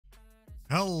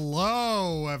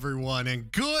Hello, everyone,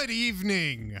 and good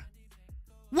evening.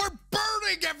 We're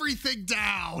burning everything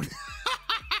down.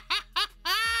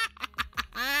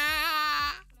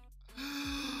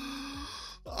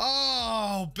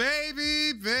 Oh,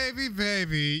 baby, baby,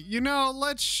 baby. You know,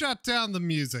 let's shut down the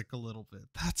music a little bit.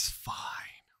 That's fine.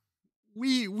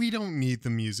 We don't need the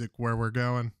music where we're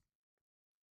going.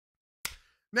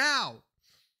 Now,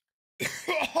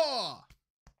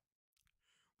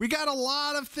 we got a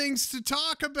lot of things to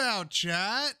talk about,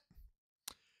 chat.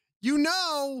 You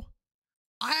know,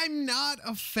 I'm not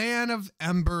a fan of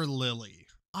EmberLily.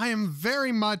 I am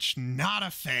very much not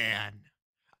a fan.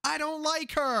 I don't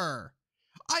like her.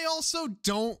 I also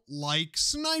don't like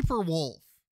Sniper Wolf.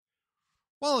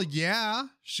 Well, yeah,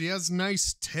 she has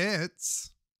nice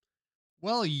tits.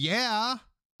 Well, yeah,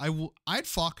 I'd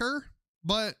fuck her,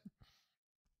 but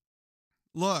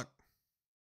look.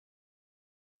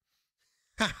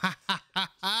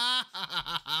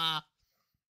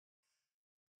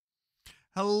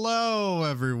 Hello,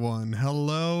 everyone.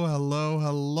 Hello, hello,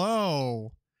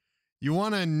 hello. You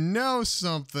want to know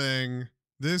something?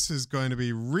 This is going to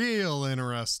be real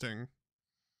interesting.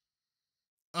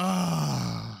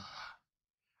 I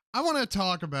want to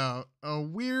talk about a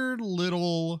weird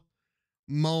little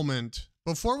moment.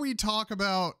 Before we talk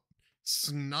about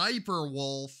Sniper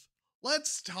Wolf,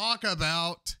 let's talk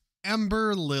about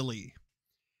EmberLily.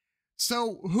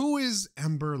 So, who is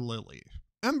EmberLily?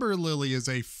 EmberLily is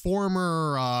a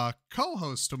former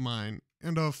co-host of mine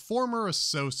and a former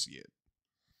associate.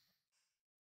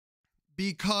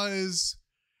 Because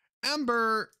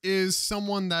Ember is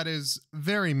someone that is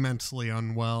very mentally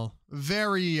unwell,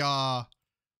 very,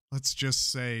 let's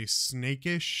just say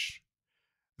snakish,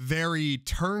 very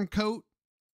turncoat.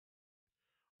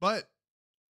 But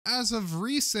as of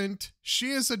recent,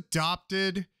 she has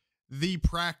adopted the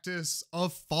practice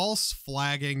of false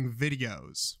flagging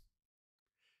videos.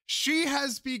 She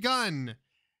has begun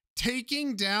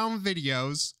taking down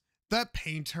videos that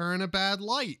paint her in a bad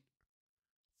light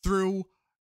through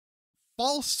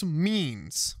false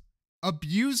means,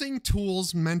 abusing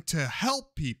tools meant to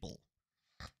help people.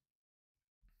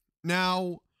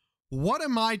 Now, what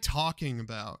am I talking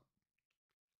about?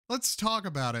 Let's talk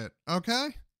about it,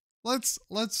 okay? Let's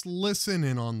listen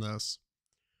in on this.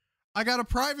 I got a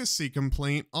privacy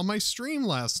complaint on my stream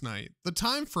last night. The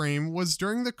time frame was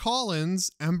during the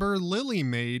call-ins EmberLily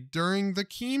made during the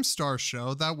Keemstar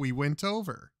show that we went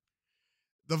over.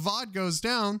 The VOD goes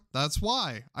down, that's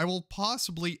why. I will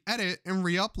possibly edit and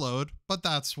re-upload, but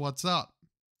that's what's up.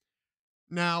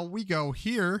 Now we go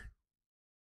here.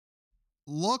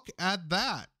 Look at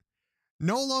that.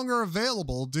 No longer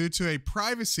available due to a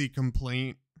privacy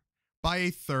complaint by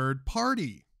a third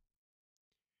party.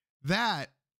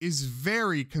 That is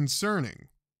very concerning.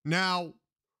 Now,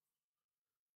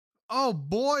 oh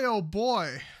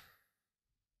boy.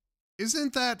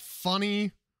 Isn't that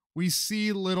funny? We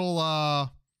see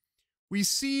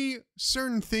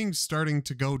certain things starting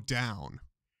to go down.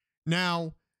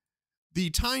 Now,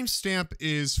 the timestamp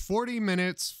is 40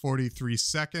 minutes, 43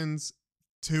 seconds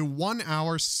to 1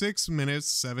 hour, 6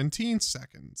 minutes, 17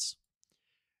 seconds.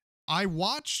 I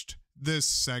watched this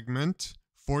segment,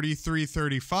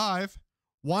 43:35,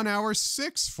 1 hour,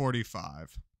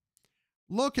 6:45.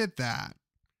 Look at that.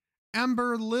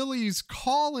 EmberLily's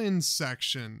call-in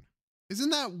section.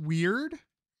 Isn't that weird?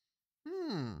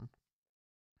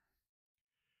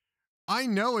 I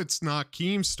know it's not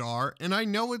Keemstar, and I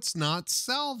know it's not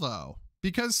Salvo,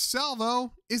 because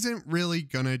Salvo isn't really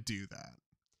gonna do that.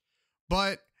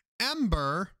 But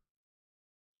Ember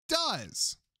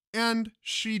does, and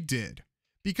she did,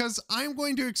 because I'm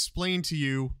going to explain to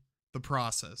you the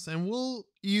process, and we'll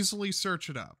easily search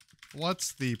it up.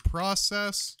 What's the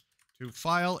process to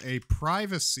file a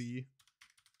privacy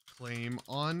claim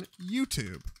on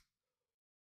YouTube?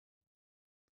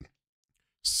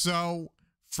 So,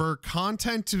 for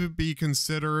content to be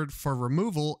considered for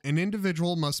removal, an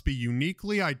individual must be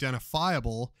uniquely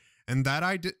identifiable, and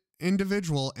that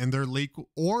individual and their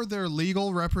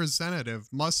legal representative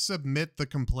must submit the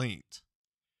complaint.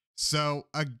 So,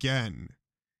 again,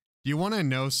 do you want to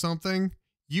know something?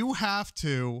 You have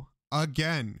to,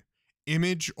 again,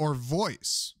 image or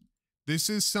voice. This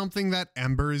is something that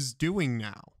Ember is doing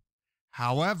now.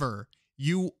 However,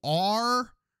 you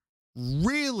are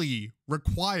really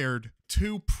required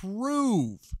to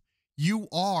prove you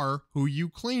are who you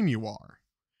claim you are.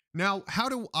 Now, how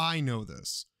do I know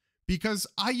this? Because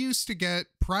I used to get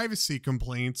privacy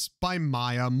complaints by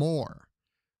Maya Moore,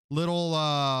 little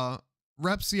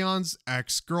Repzion's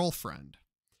ex-girlfriend.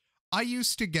 I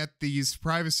used to get these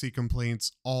privacy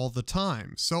complaints all the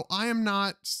time, so I'm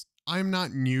not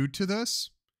new to this.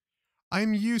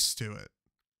 I'm used to it.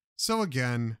 So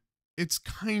again, it's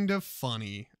kind of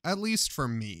funny, at least for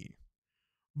me.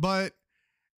 But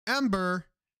Ember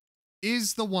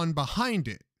is the one behind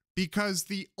it, because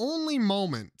the only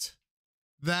moment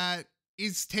that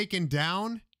is taken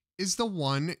down is the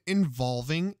one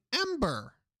involving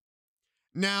Ember.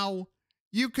 Now,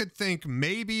 you could think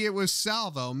maybe it was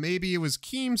Salvo, maybe it was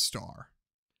Keemstar.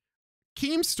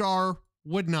 Keemstar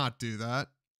would not do that.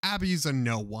 Abby's a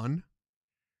no one.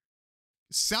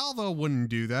 Salvo wouldn't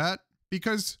do that,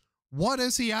 because what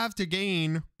does he have to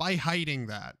gain by hiding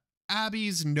that?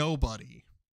 Abby's nobody.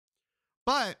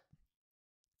 But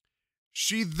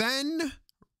she then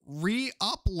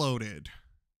re-uploaded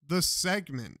the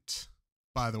segment,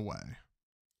 by the way.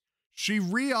 She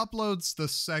re-uploads the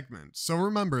segment. So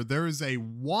remember, there's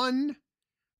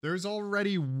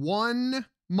already one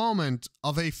moment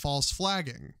of a false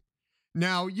flagging.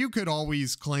 Now, you could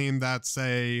always claim that's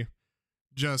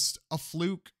just a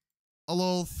fluke, a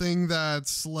little thing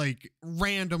that's like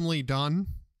randomly done.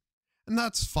 And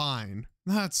that's fine.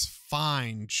 That's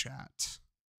fine, chat.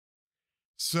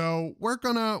 So we're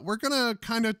gonna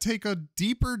kind of take a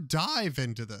deeper dive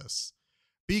into this,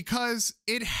 because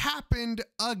it happened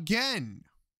again.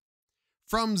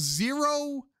 From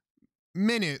 0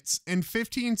 minutes and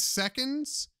 15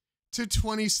 seconds to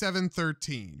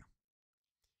 27:13.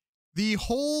 The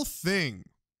whole thing.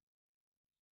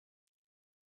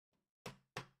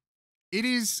 It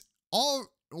is all,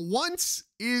 once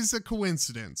is a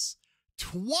coincidence.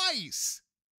 Twice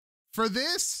for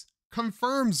this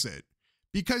confirms it,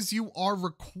 because you are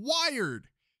required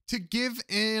to give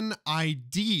an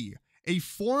ID, a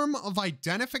form of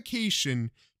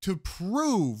identification to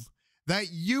prove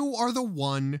that you are the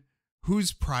one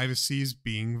whose privacy is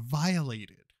being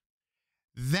violated.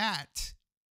 That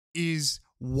is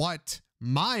what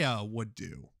Maya would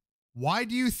do. Why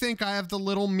do you think I have the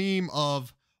little meme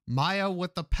of Maya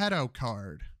with the pedo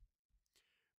card?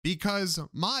 Because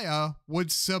Maya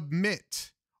would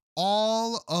submit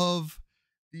all of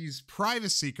these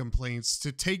privacy complaints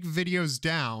to take videos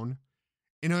down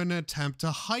in an attempt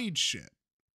to hide shit.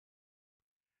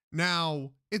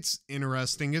 Now, it's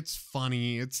interesting, it's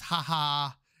funny, it's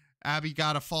haha, Abby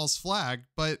got a false flag,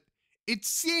 but it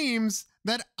seems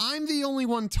that I'm the only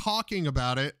one talking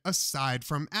about it aside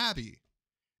from Abby.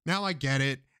 Now I get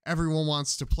it, everyone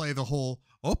wants to play the whole,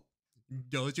 oh,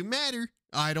 doesn't matter,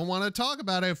 I don't want to talk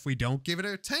about it if we don't give it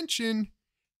attention.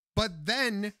 But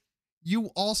then you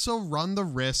also run the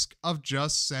risk of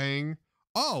just saying,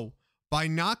 oh, by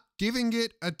not giving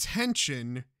it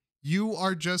attention, you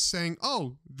are just saying,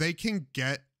 oh, they can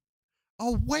get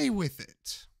away with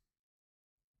it.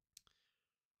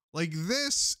 Like,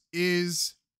 this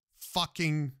is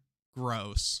fucking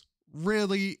gross.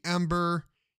 Really, Ember?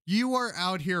 You are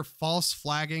out here false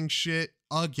flagging shit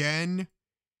again?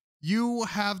 You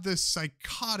have this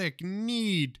psychotic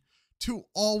need to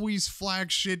always flag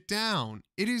shit down.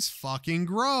 It is fucking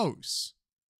gross.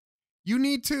 You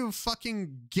need to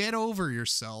fucking get over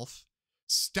yourself.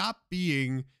 Stop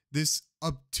being this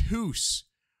obtuse,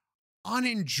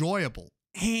 unenjoyable,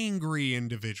 angry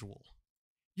individual.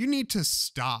 You need to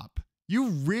stop. You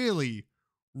really,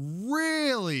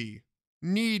 really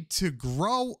need to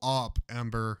grow up,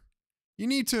 Ember. You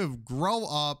need to grow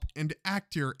up and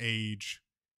act your age.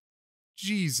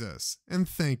 Jesus. And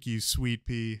thank you, Sweet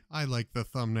Pea. I like the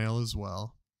thumbnail as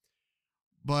well.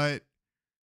 But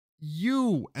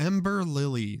you,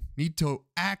 EmberLily, need to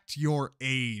act your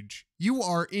age. You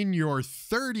are in your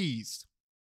 30s.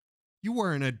 You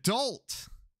are an adult.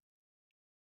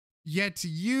 Yet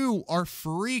you are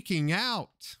freaking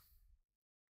out.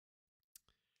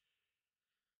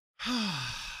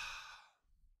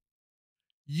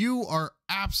 You are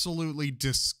absolutely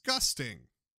disgusting.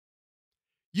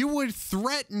 You would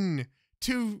threaten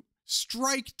to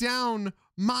strike down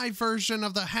my version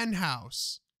of the hen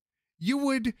house. You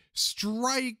would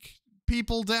strike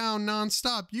people down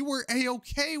nonstop. You were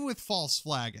A-okay with false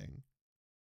flagging.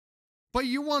 But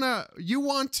you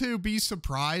want to be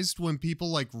surprised when people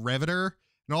like Riveter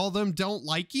and all of them don't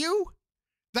like you?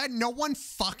 That no one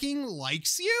fucking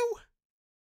likes you?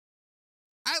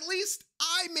 At least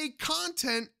I make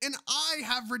content and I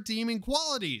have redeeming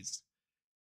qualities.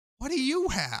 What do you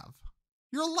have?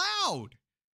 You're loud.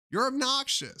 You're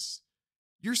obnoxious.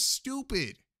 You're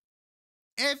stupid.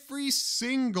 Every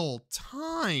single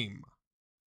time.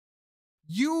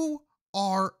 You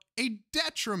are a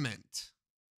detriment.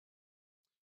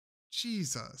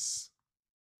 Jesus.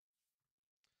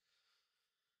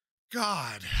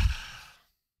 God.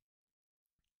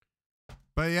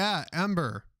 But yeah,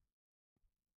 Ember.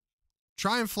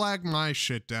 Try and flag my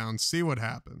shit down. See what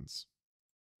happens.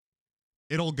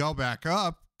 it'll go back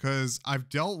up because I've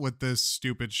dealt with this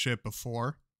stupid shit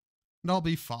before, and I'll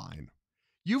be fine.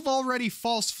 You've already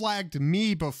false flagged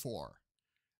me before.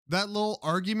 That little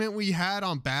argument we had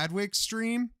on Badwick's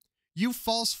stream, you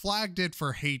false flagged it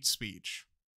for hate speech.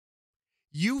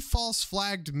 You false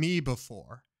flagged me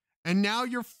before, and now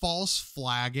you're false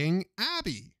flagging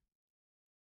Abby.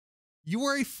 You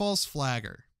are a false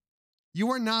flagger. You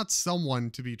are not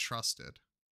someone to be trusted.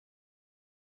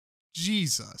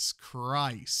 Jesus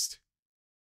Christ.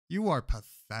 You are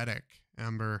pathetic,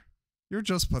 Ember. You're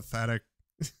just pathetic.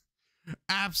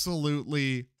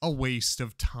 Absolutely a waste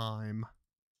of time.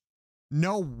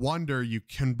 No wonder you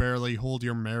can barely hold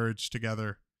your marriage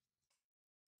together.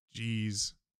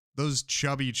 Jeez. Those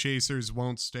chubby chasers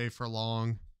won't stay for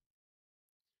long.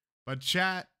 But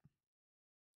chat,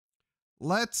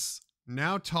 let's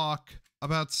now talk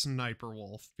about Sniper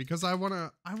Wolf, because I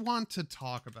want to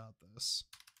talk about this.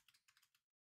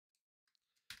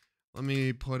 Let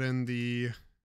me put in the